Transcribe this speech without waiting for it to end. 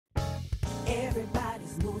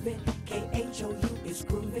Everybody's moving. KHOU is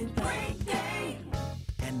grooving. Great day.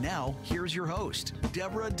 And now, here's your host,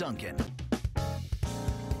 Deborah Duncan.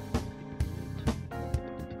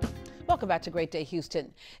 Welcome back to Great Day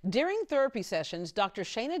Houston. During therapy sessions, Dr.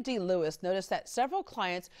 Shana D. Lewis noticed that several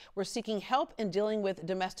clients were seeking help in dealing with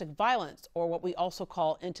domestic violence, or what we also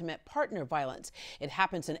call intimate partner violence. It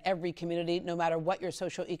happens in every community, no matter what your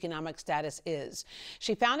socioeconomic status is.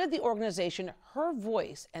 She founded the organization Her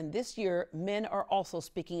Voice, and this year, men are also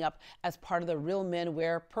speaking up as part of the Real Men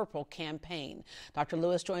Wear Purple campaign. Dr.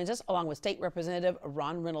 Lewis joins us along with State Representative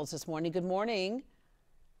Ron Reynolds this morning. Good morning.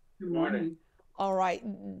 Good morning. All right,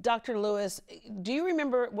 Dr. Lewis, do you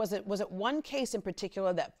remember, was it one case in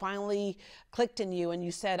particular that finally clicked in you and you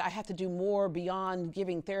said, I have to do more beyond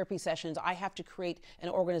giving therapy sessions, I have to create an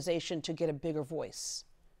organization to get a bigger voice?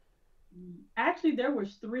 Actually, there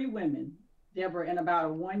was 3 women, Deborah, in about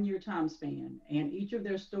a 1-year time span, and each of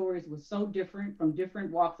their stories was so different, from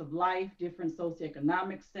different walks of life, different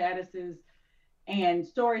socioeconomic statuses, and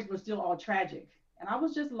stories were still all tragic. And I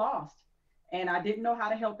was just lost. And I didn't know how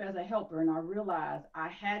to help as a helper. And I realized I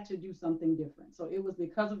had to do something different. So it was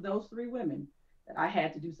because of those 3 women that I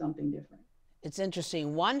had to do something different. It's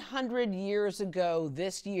interesting. 100 years ago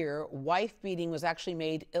this year, wife beating was actually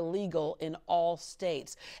made illegal in all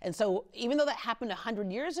states. And so even though that happened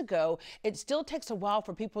 100 years ago, it still takes a while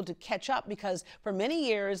for people to catch up, because for many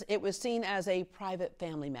years it was seen as a private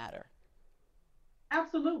family matter.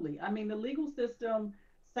 Absolutely. I mean, the legal system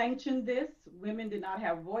sanctioned this. Women did not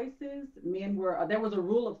have voices. Men were, there was a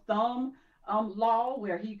rule of thumb law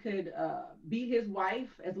where he could beat his wife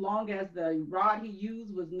as long as the rod he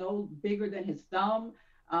used was no bigger than his thumb.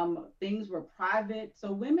 Things were private.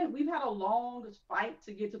 So women, we've had a long fight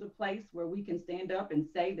to get to the place where we can stand up and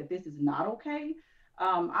say that this is not okay.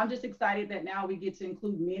 I'm just excited that now we get to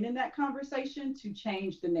include men in that conversation to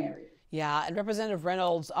change the narrative. Yeah, and Representative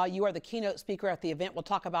Reynolds, you are the keynote speaker at the event we'll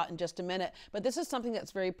talk about in just a minute, but this is something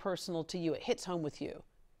that's very personal to you. It hits home with you.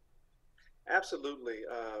 Absolutely.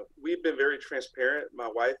 We've been very transparent.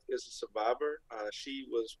 My wife is a survivor. She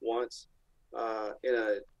was once in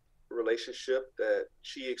a relationship that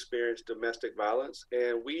she experienced domestic violence,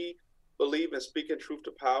 and we believe in speaking truth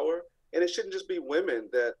to power. And it shouldn't just be women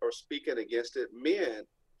that are speaking against it. Men,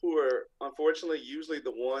 who are unfortunately usually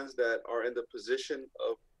the ones that are in the position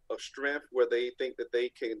of strength, where they think that they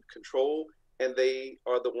can control, and they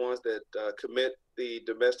are the ones that commit the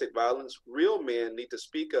domestic violence. Real men need to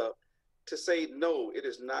speak up to say, no, it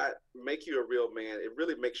does not make you a real man. It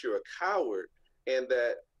really makes you a coward. And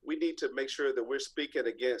that we need to make sure that we're speaking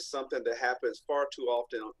against something that happens far too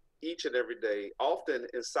often, each and every day, often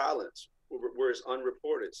in silence, where it's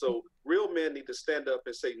unreported. So real men need to stand up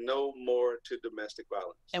and say no more to domestic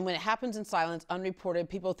violence. And when it happens in silence, unreported,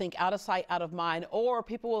 people think out of sight, out of mind, or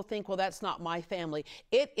people will think, well, that's not my family.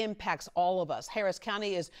 It impacts all of us. Harris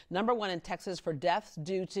County is #1 in Texas for deaths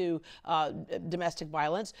due to domestic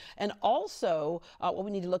violence. And also, what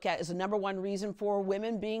we need to look at is the #1 reason for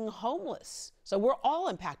women being homeless. So we're all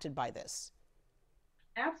impacted by this.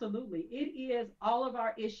 Absolutely. It is all of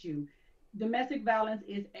our issue. Domestic violence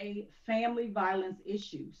is a family violence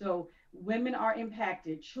issue. So women are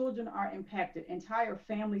impacted, children are impacted, entire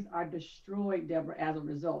families are destroyed, Deborah, as a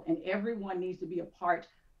result, and everyone needs to be a part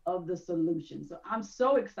of the solution. So I'm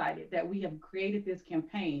so excited that we have created this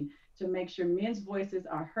campaign to make sure men's voices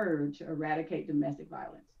are heard to eradicate domestic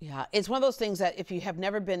violence. Yeah, it's one of those things that if you have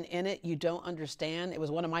never been in it, you don't understand. It was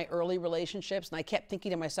one of my early relationships, and I kept thinking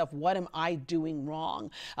to myself, what am I doing wrong?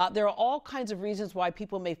 There are all kinds of reasons why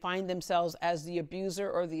people may find themselves as the abuser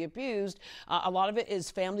or the abused. A lot of it is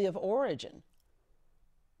family of origin.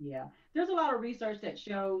 Yeah, there's a lot of research that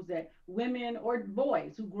shows that women or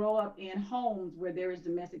boys who grow up in homes where there is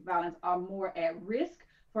domestic violence are more at risk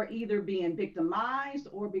for either being victimized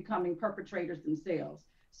or becoming perpetrators themselves.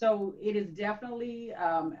 So it is definitely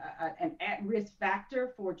an at-risk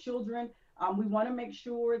factor for children. We want to make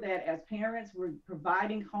sure that as parents, we're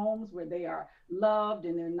providing homes where they are loved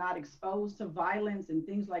and they're not exposed to violence and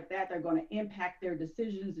things like that. They're going to impact their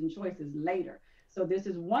decisions and choices later. So this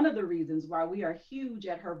is one of the reasons why we are huge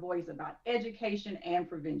at Her Voice about education and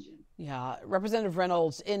prevention. Yeah, Representative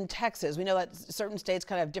Reynolds, in Texas, we know that certain states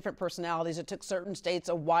kind of have different personalities. It took certain states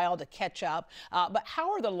a while to catch up. But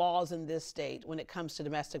how are the laws in this state when it comes to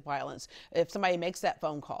domestic violence if somebody makes that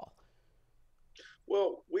phone call?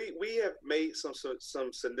 Well, we have made some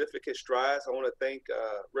significant strides. I want to thank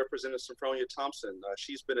Representative Sophronia Thompson.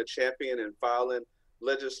 She's been a champion in filing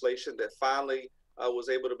legislation that finally was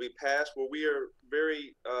able to be passed, where we are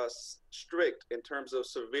very strict in terms of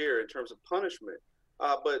severe, in terms of punishment.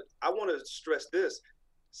 But I want to stress this.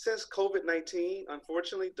 since COVID-19,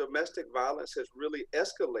 unfortunately, domestic violence has really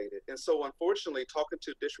escalated. And so, unfortunately, talking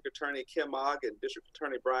to District Attorney Kim Ogg and District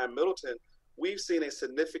Attorney Brian Middleton, we've seen a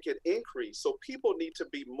significant increase. So, people need to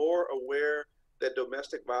be more aware that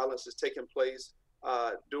domestic violence is taking place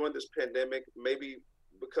during this pandemic, maybe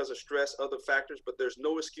because of stress, other factors, but there's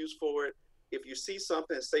no excuse for it. If you see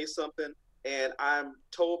something, say something. And I'm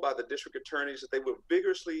told by the district attorneys that they will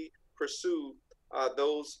vigorously pursue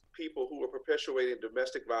those people who are perpetuating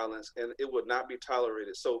domestic violence, and it would not be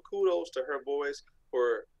tolerated. So kudos to her boys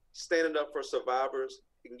for standing up for survivors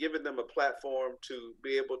and giving them a platform to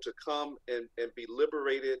be able to come and be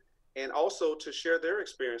liberated, and also to share their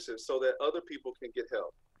experiences so that other people can get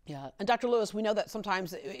help. Yeah, and Dr. Lewis, we know that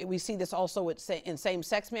sometimes we see this also in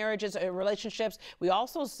same-sex marriages, relationships. We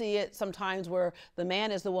also see it sometimes where the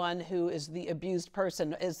man is the one who is the abused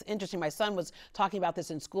person. It's interesting. My son was talking about this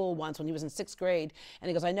in school once when he was in 6th grade, and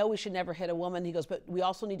he goes, I know we should never hit a woman. He goes, but we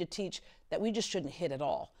also need to teach that we just shouldn't hit at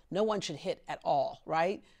all. No one should hit at all,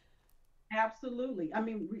 right? Absolutely. I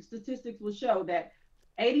mean, statistics will show that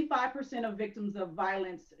 85% of victims of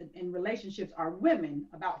violence in relationships are women.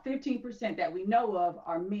 About 15% that we know of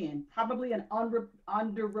are men. Probably an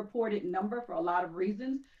underreported number for a lot of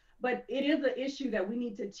reasons. But it is an issue that we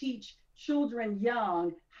need to teach children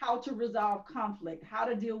young how to resolve conflict, how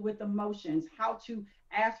to deal with emotions, how to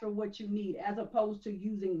ask for what you need, as opposed to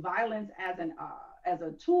using violence as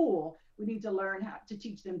a tool. We need to learn how to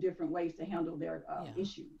teach them different ways to handle their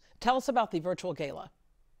issues. Tell us about the virtual gala.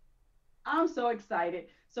 I'm so excited.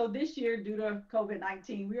 So this year, due to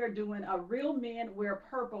COVID-19, we are doing a Real Men Wear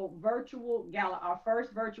Purple virtual gala, our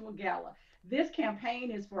first virtual gala. This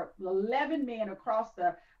campaign is for 11 men across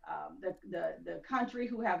the country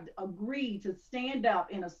who have agreed to stand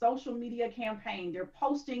up in a social media campaign. They're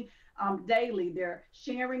posting daily. They're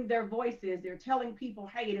sharing their voices. They're telling people,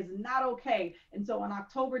 hey, it is not okay. And so on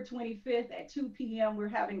October 25th at 2 p.m., we're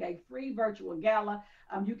having a free virtual gala.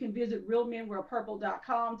 You can visit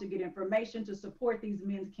realmenwearpurple.com to get information to support these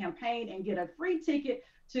men's campaign and get a free ticket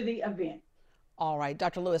to the event. All right,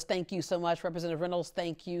 Dr. Lewis, thank you so much. Representative Reynolds,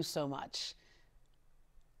 thank you so much.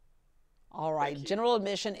 All right, general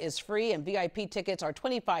admission is free and VIP tickets are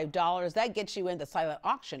 $25. That gets you in the silent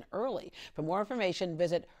auction early. For more information,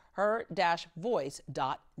 visit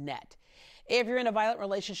her-voice.net. If you're in a violent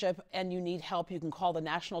relationship and you need help, you can call the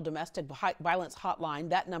National Domestic Violence Hotline.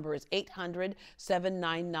 That number is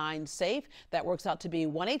 800-799-SAFE. That works out to be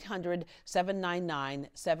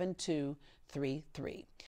 1-800-799-7233.